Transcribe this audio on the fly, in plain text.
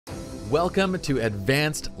Welcome to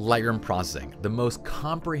Advanced Lightroom Processing, the most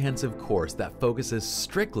comprehensive course that focuses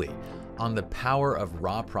strictly on the power of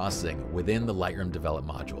raw processing within the Lightroom Develop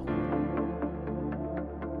Module.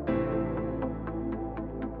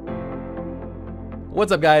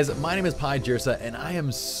 What's up guys, my name is Pi Jirsa and I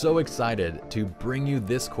am so excited to bring you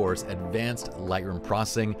this course, Advanced Lightroom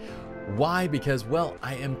Processing. Why? Because, well,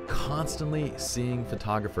 I am constantly seeing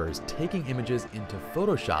photographers taking images into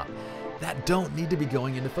Photoshop that don't need to be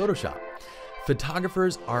going into Photoshop.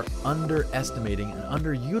 Photographers are underestimating and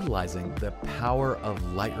underutilizing the power of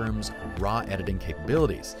Lightroom's raw editing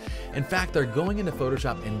capabilities. In fact, they're going into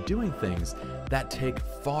Photoshop and doing things that take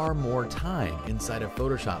far more time inside of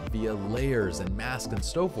Photoshop via layers and masks and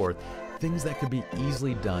so forth, things that could be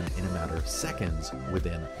easily done in a matter of seconds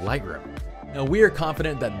within Lightroom. Now, we are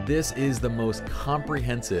confident that this is the most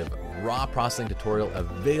comprehensive raw processing tutorial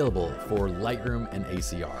available for Lightroom and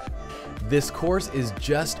ACR. This course is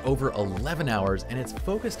just over 11 hours and it's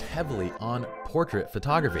focused heavily on portrait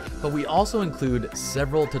photography. But we also include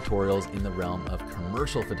several tutorials in the realm of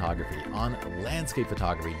commercial photography, on landscape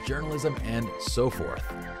photography, journalism, and so forth.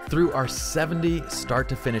 Through our 70 start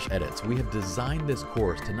to finish edits, we have designed this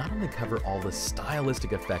course to not only cover all the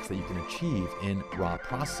stylistic effects that you can achieve in raw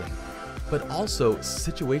processing, but also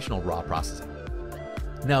situational raw processing.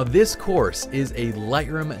 Now, this course is a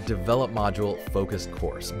Lightroom Develop Module focused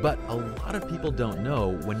course, but a lot of people don't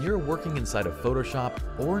know when you're working inside of Photoshop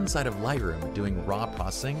or inside of Lightroom doing raw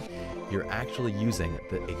processing, you're actually using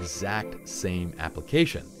the exact same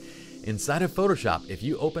application. Inside of Photoshop, if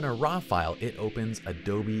you open a RAW file, it opens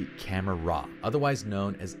Adobe Camera Raw, otherwise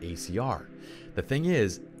known as ACR. The thing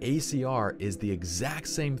is, ACR is the exact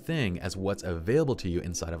same thing as what's available to you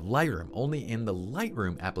inside of Lightroom, only in the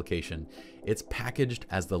Lightroom application, it's packaged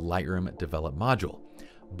as the Lightroom Develop Module.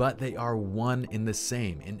 But they are one in the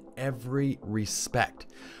same in every respect,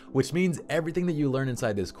 which means everything that you learn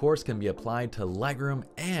inside this course can be applied to Lightroom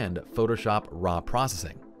and Photoshop raw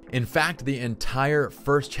processing. In fact, the entire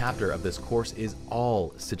first chapter of this course is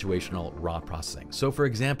all situational raw processing. So for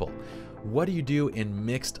example, what do you do in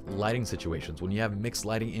mixed lighting situations when you have mixed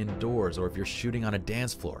lighting indoors or if you're shooting on a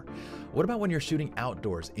dance floor? What about when you're shooting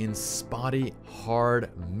outdoors in spotty, hard,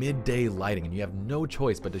 midday lighting and you have no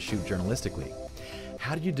choice but to shoot journalistically?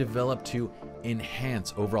 How do you develop to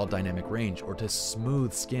enhance overall dynamic range or to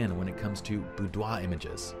smooth skin when it comes to boudoir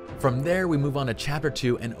images? From there, we move on to chapter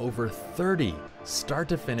 2 and over 30 start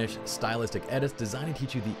to finish stylistic edits designed to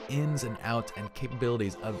teach you the ins and outs and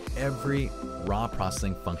capabilities of every raw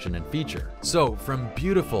processing function and feature. So from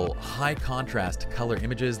beautiful high contrast color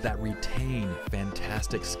images that retain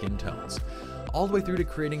fantastic skin tones, all the way through to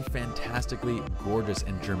creating fantastically gorgeous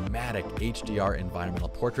and dramatic HDR environmental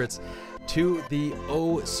portraits, to the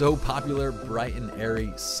oh so popular bright and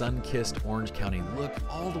airy sun-kissed Orange County look,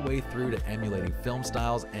 all the way through to emulating film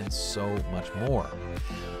styles and so much more.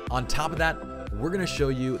 On top of that, we're going to show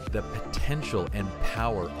you the potential and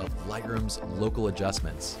power of Lightroom's local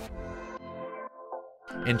adjustments.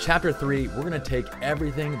 In chapter 3, we're going to take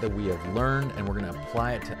everything that we have learned and we're going to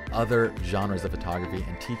apply it to other genres of photography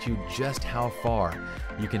and teach you just how far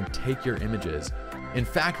you can take your images. In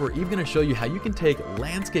fact, we're even going to show you how you can take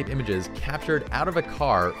landscape images captured out of a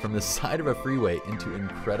car from the side of a freeway into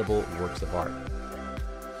incredible works of art.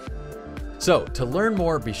 So to learn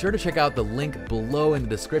more, be sure to check out the link below in the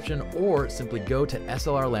description or simply go to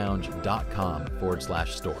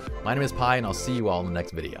slrlounge.com/store. My name is Pi and I'll see you all in the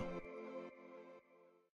next video.